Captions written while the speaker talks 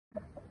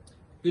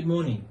Good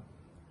morning.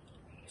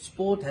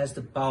 Sport has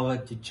the power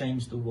to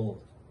change the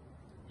world.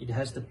 It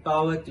has the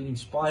power to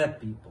inspire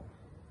people.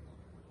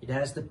 It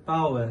has the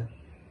power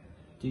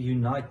to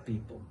unite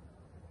people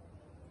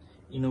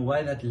in a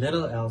way that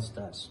little else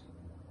does.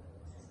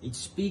 It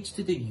speaks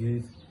to the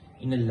youth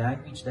in a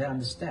language they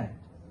understand.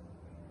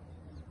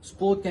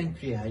 Sport can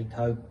create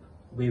hope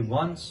where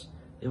once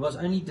there was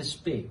only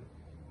despair.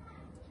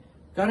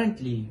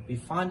 Currently, we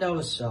find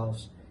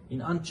ourselves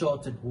in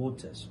uncharted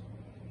waters.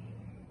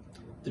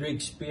 Through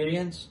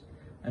experience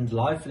and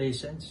life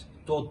lessons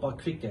taught by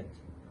cricket,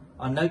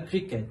 I know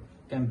cricket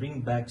can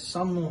bring back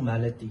some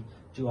normality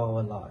to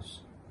our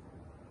lives.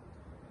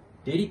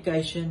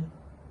 Dedication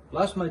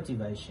plus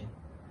motivation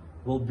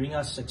will bring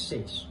us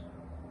success.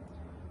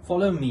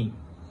 Follow me,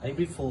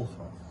 Avery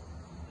Volgraaf,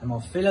 and my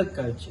fellow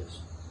coaches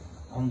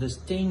on this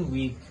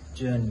 10-week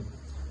journey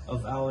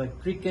of our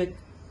cricket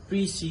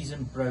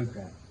pre-season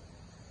program.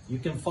 You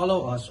can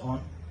follow us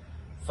on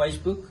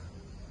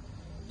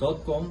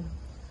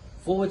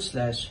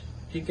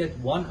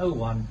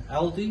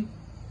facebook.com/CRICKET101LD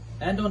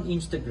and on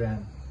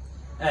Instagram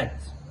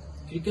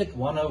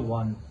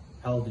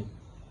 @CRICKET101LD.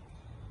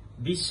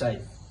 Be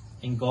safe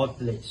and God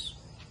bless.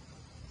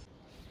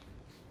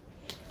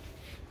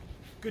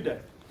 Good day,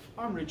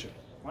 I'm Richard,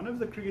 one of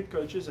the cricket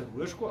coaches at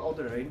Hoërskool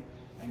Alderaan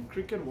and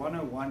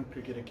CRICKET101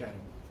 Cricket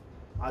Academy.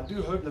 I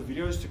do hope the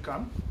videos to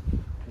come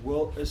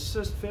will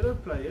assist fellow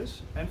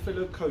players and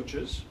fellow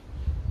coaches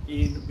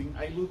in being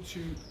able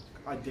to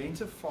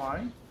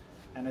identify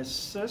and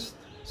assist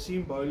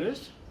seam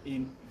bowlers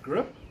in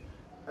grip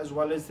as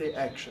well as their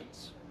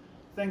actions.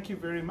 Thank you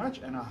very much,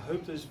 and I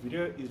hope this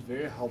video is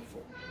very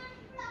helpful.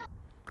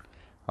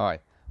 Hi,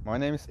 my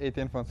name is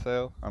Etienne van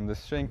Zyl. I'm the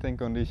strength and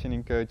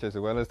conditioning coach as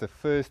well as the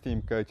first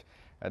team coach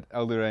at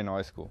Alderaan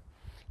High School,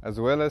 as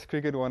well as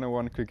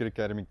CRICKET101 Cricket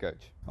Academy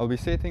coach. I'll be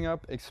setting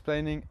up,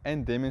 explaining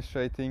and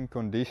demonstrating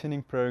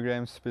conditioning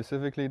programs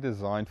specifically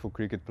designed for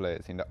cricket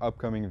players in the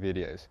upcoming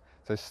videos.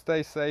 So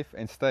stay safe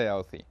and stay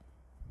healthy.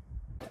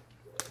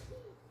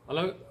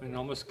 Hallo, my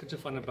naam is Kitse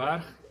van der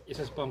Berg,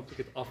 span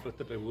cricket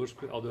afritter by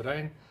Hoërskool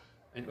Alderaan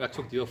en ek is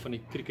ook deel van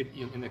die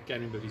CRICKET101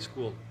 Academy by die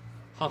skool.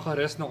 Gaan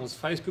gerus na ons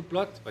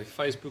Facebookblad by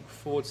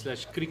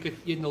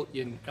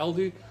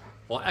facebook.com/CRICKET101LD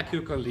waar ek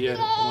jou kan leer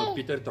om 'n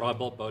beter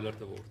draaibal bowler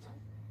te word.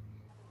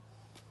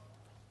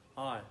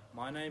 Hi,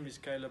 my name is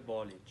Caleb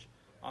Barlich.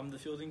 I'm the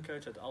fielding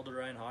coach at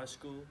Alderaan High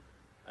School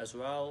as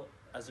well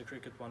as the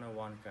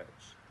CRICKET101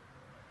 coach.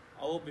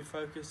 I will be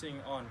focusing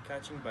on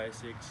catching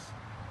basics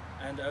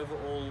and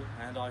overall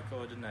hand-eye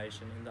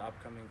coordination in the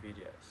upcoming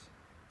videos.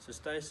 So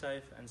stay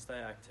safe and stay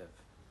active.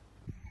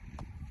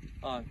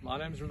 Hi, my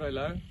name is Rene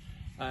Lowe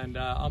and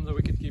I'm the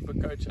wicketkeeper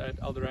coach at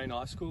Alderaan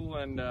High School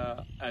and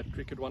at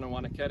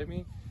CRICKET101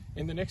 Academy.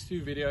 In the next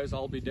few videos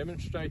I'll be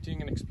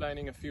demonstrating and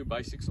explaining a few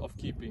basics of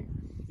keeping.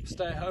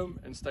 Stay home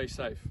and stay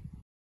safe.